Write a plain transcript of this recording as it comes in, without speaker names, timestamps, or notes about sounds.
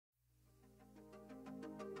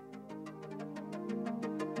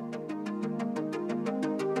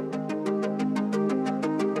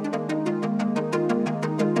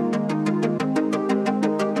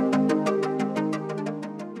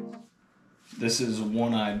This is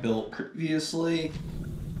one I built previously. Here,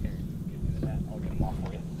 give me that. I'll get them off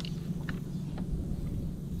for you.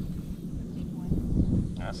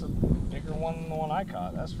 That's a bigger one than the one I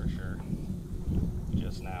caught, that's for sure.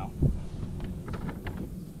 Just now.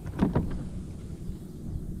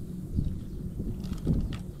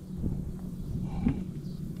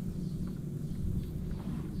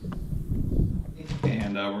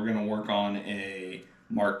 And we're gonna work on a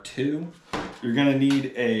Mark II. You're gonna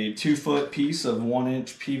need a 2-foot piece of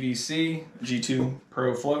 1-inch PVC G2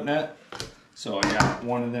 Pro float net. So I got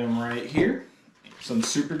one of them right here. Some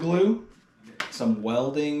super glue, some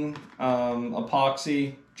welding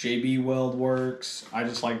epoxy. JB Weld works. I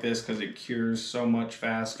just like this because it cures so much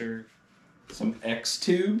faster. Some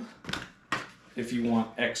X-tube, if you want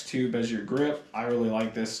X-tube as your grip. I really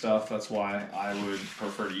like this stuff, that's why I would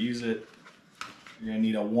prefer to use it. You're gonna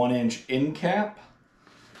need a 1-inch end cap.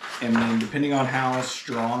 And then depending on how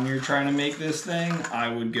strong you're trying to make this thing,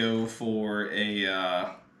 I would go for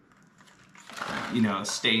a, you know, a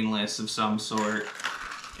stainless of some sort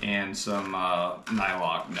and some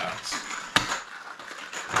nylock nuts.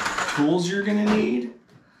 Tools you're gonna need: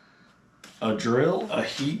 a drill, a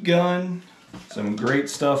heat gun, some great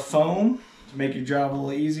stuff foam. To make your job a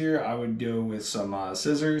little easier, I would go with some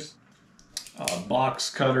scissors, a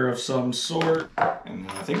box cutter of some sort, and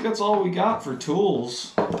I think that's all we got for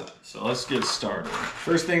tools. So let's get started.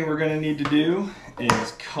 First thing we're gonna need to do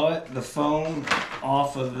is cut the foam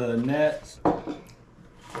off of the net.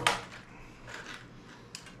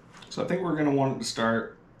 So I think we're gonna want it to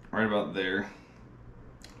start right about there.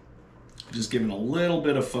 Just giving a little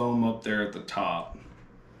bit of foam up there at the top.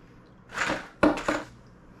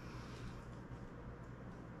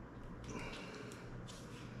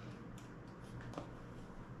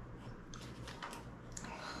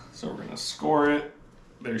 So we're gonna score it.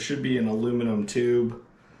 There should be an aluminum tube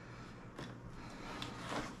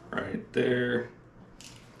right there.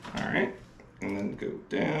 All right, and then go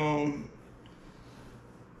down.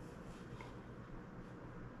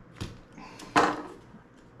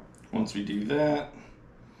 Once we do that,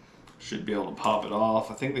 should be able to pop it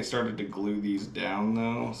off. I think they started to glue these down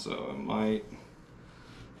though, so it might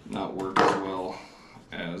not work as well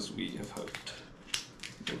as we have hoped.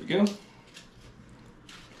 There we go.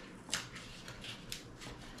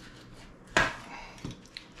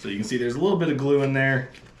 So you can see there's a little bit of glue in there,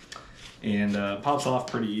 and pops off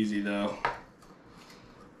pretty easy though.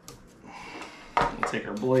 We'll take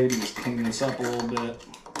our blade and just clean this up a little bit.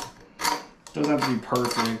 Doesn't have to be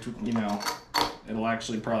perfect, you know. It'll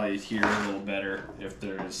actually probably adhere a little better if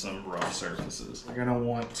there is some rough surfaces. We're gonna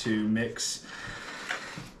want to mix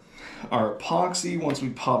our epoxy once we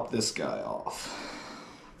pop this guy off.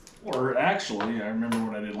 Or actually, I remember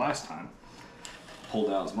what I did last time. Pulled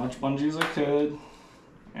out as much bungee as I could,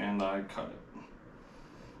 and I cut it.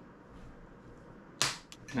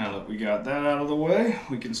 Now that we got that out of the way,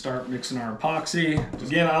 we can start mixing our epoxy.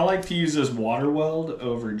 Again, I like to use this water weld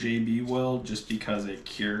over JB Weld just because it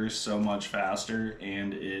cures so much faster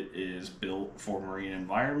and it is built for marine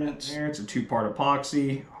environments. Here, it's a 2-part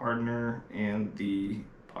epoxy, hardener, and the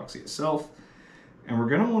epoxy itself. And we're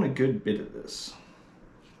gonna want a good bit of this.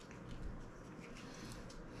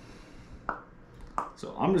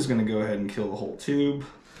 So I'm just gonna go ahead and kill the whole tube.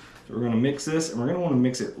 So we're gonna mix this, and we're gonna wanna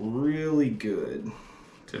mix it really good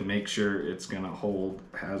to make sure it's gonna hold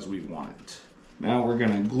as we want it. Now we're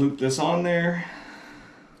gonna glue this on there.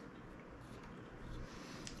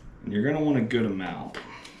 And you're gonna want a good amount.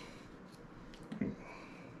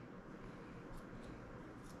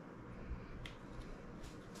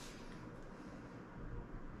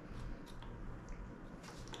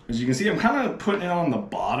 As you can see, I'm kind of putting it on the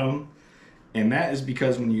bottom. And that is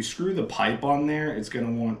because when you screw the pipe on there, it's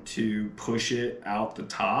gonna want to push it out the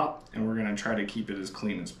top, and we're gonna try to keep it as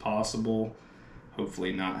clean as possible.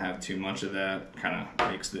 Hopefully not have too much of that. Kind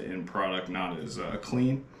of makes the end product not as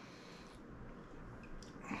clean.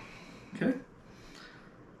 Okay.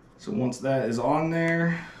 So once that is on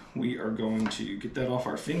there, we are going to get that off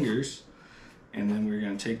our fingers, and then we're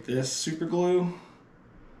gonna take this super glue,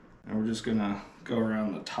 and we're just gonna go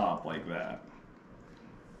around the top like that.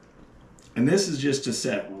 And this is just to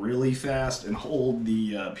set really fast and hold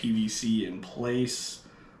the PVC in place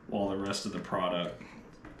while the rest of the product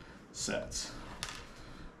sets.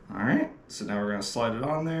 All right, so now we're gonna slide it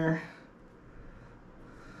on there.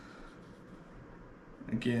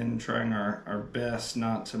 Again, trying our best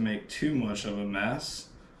not to make too much of a mess.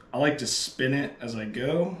 I like to spin it as I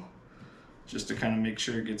go, just to kind of make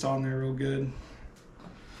sure it gets on there real good.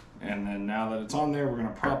 And then now that it's on there, we're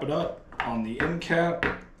gonna prop it up on the end cap,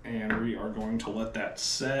 and we are going to let that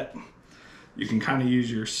set. You can kind of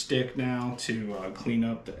use your stick now to clean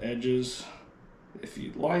up the edges if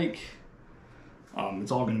you'd like.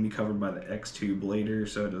 It's all going to be covered by the X2 blader,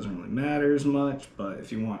 so it doesn't really matter as much, but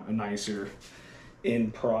if you want a nicer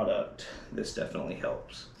end product, this definitely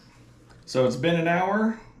helps. So it's been an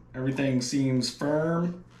hour, everything seems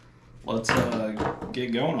firm. Let's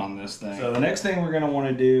get going on this thing. So the next thing we're going to want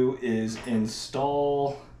to do is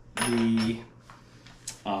install the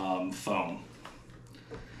foam.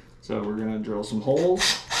 So we're going to drill some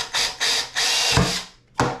holes.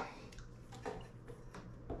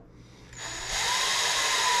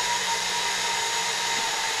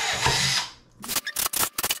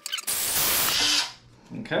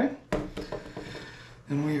 Okay.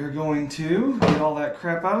 And we are going to get all that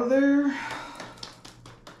crap out of there.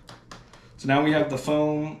 So now we have the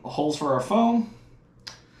foam, holes for our foam,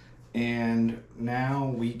 and now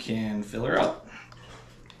we can fill her up.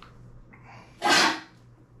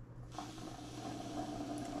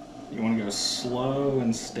 You want to go slow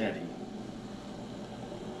and steady.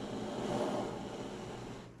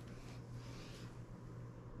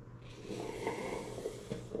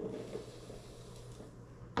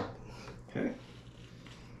 Okay.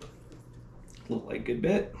 Look like a good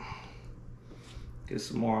bit. Get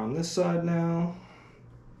some more on this side now.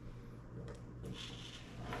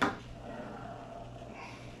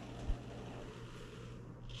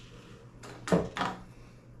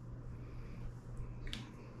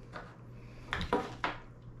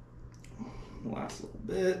 Last little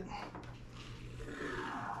bit.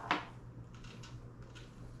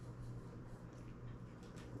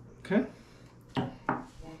 Okay.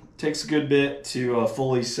 Takes a good bit to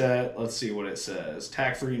fully set. Let's see what it says.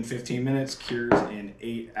 Tack free in 15 minutes, cures in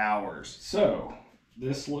 8 hours. So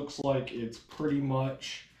this looks like it's pretty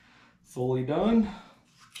much fully done.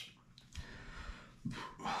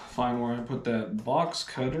 Find where I put that box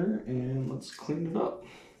cutter and let's clean it up.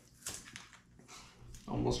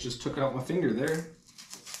 Almost just took out my finger there.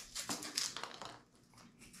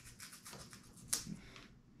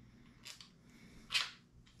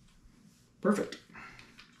 Perfect.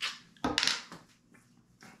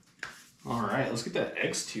 All right, let's get that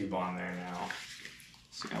X tube on there now.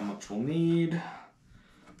 See how much we'll need.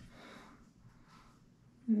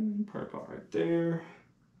 Probably about right there.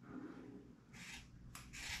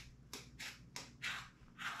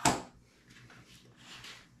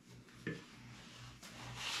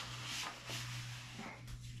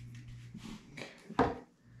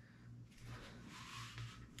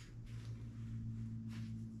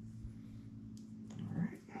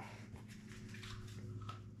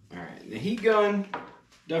 The Heatgun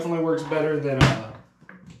definitely works better than a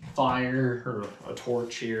fire or a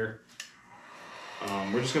torch here.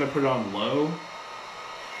 We're just gonna put it on low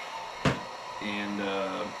and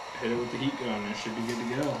hit it with the Heatgun. It should be good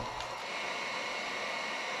to go.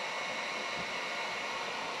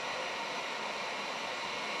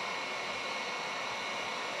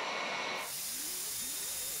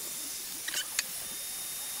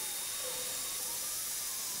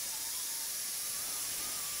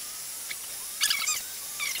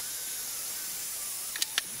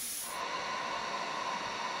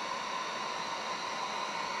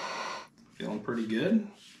 Feeling pretty good.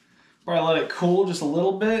 Probably let it cool just a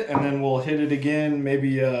little bit and then we'll hit it again,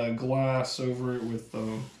 maybe glass over it with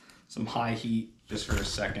some high heat just for a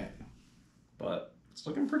second. But it's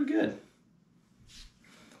looking pretty good.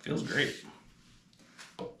 Feels great.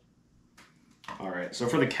 All right, so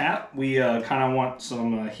for the cap, we kind of want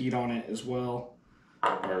some heat on it as well,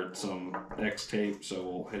 or some X tape, so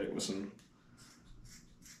we'll hit it with some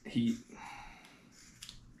heat.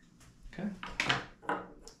 Okay.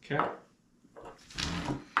 Cap.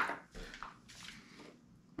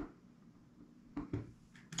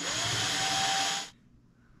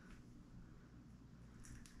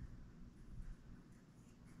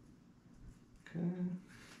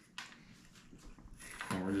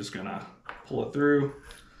 And we're just gonna pull it through,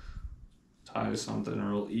 tie something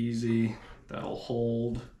real easy that'll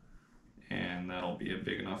hold, and that'll be a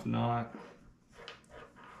big enough knot.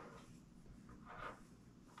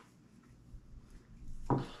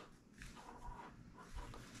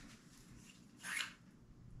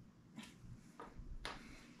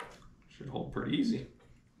 Should hold pretty easy.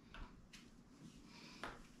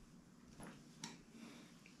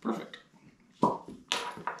 Perfect.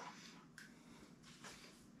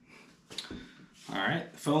 All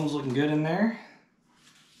right, the foam's looking good in there.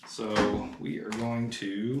 So we are going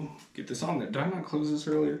to get this on there. Did I not close this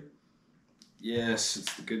earlier? Yes,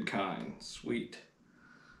 it's the good kind. Sweet.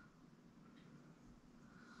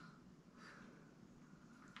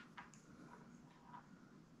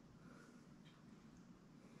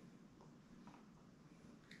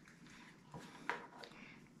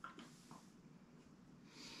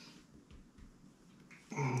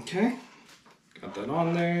 Okay, got that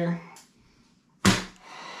on there.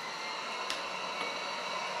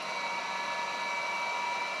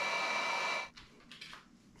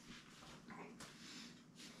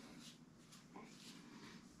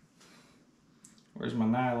 Where's my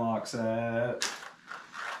nylocks at?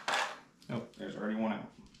 Oh, there's already one out.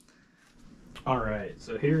 All right,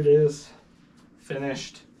 so here it is,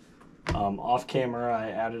 finished. Off camera, I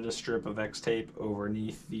added a strip of X tape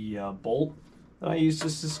underneath the bolt that I used to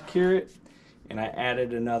secure it, and I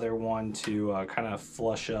added another one to kind of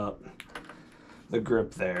flush up the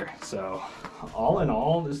grip there. So all in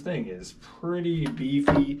all, this thing is pretty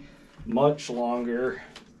beefy, much longer,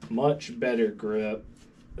 much better grip.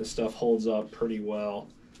 This stuff holds up pretty well.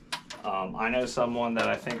 I know someone that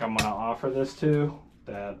I think I'm going to offer this to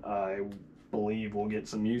that I believe will get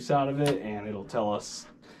some use out of it, and it'll tell us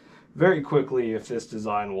very quickly if this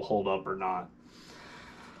design will hold up or not,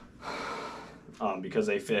 because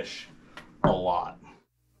they fish a lot.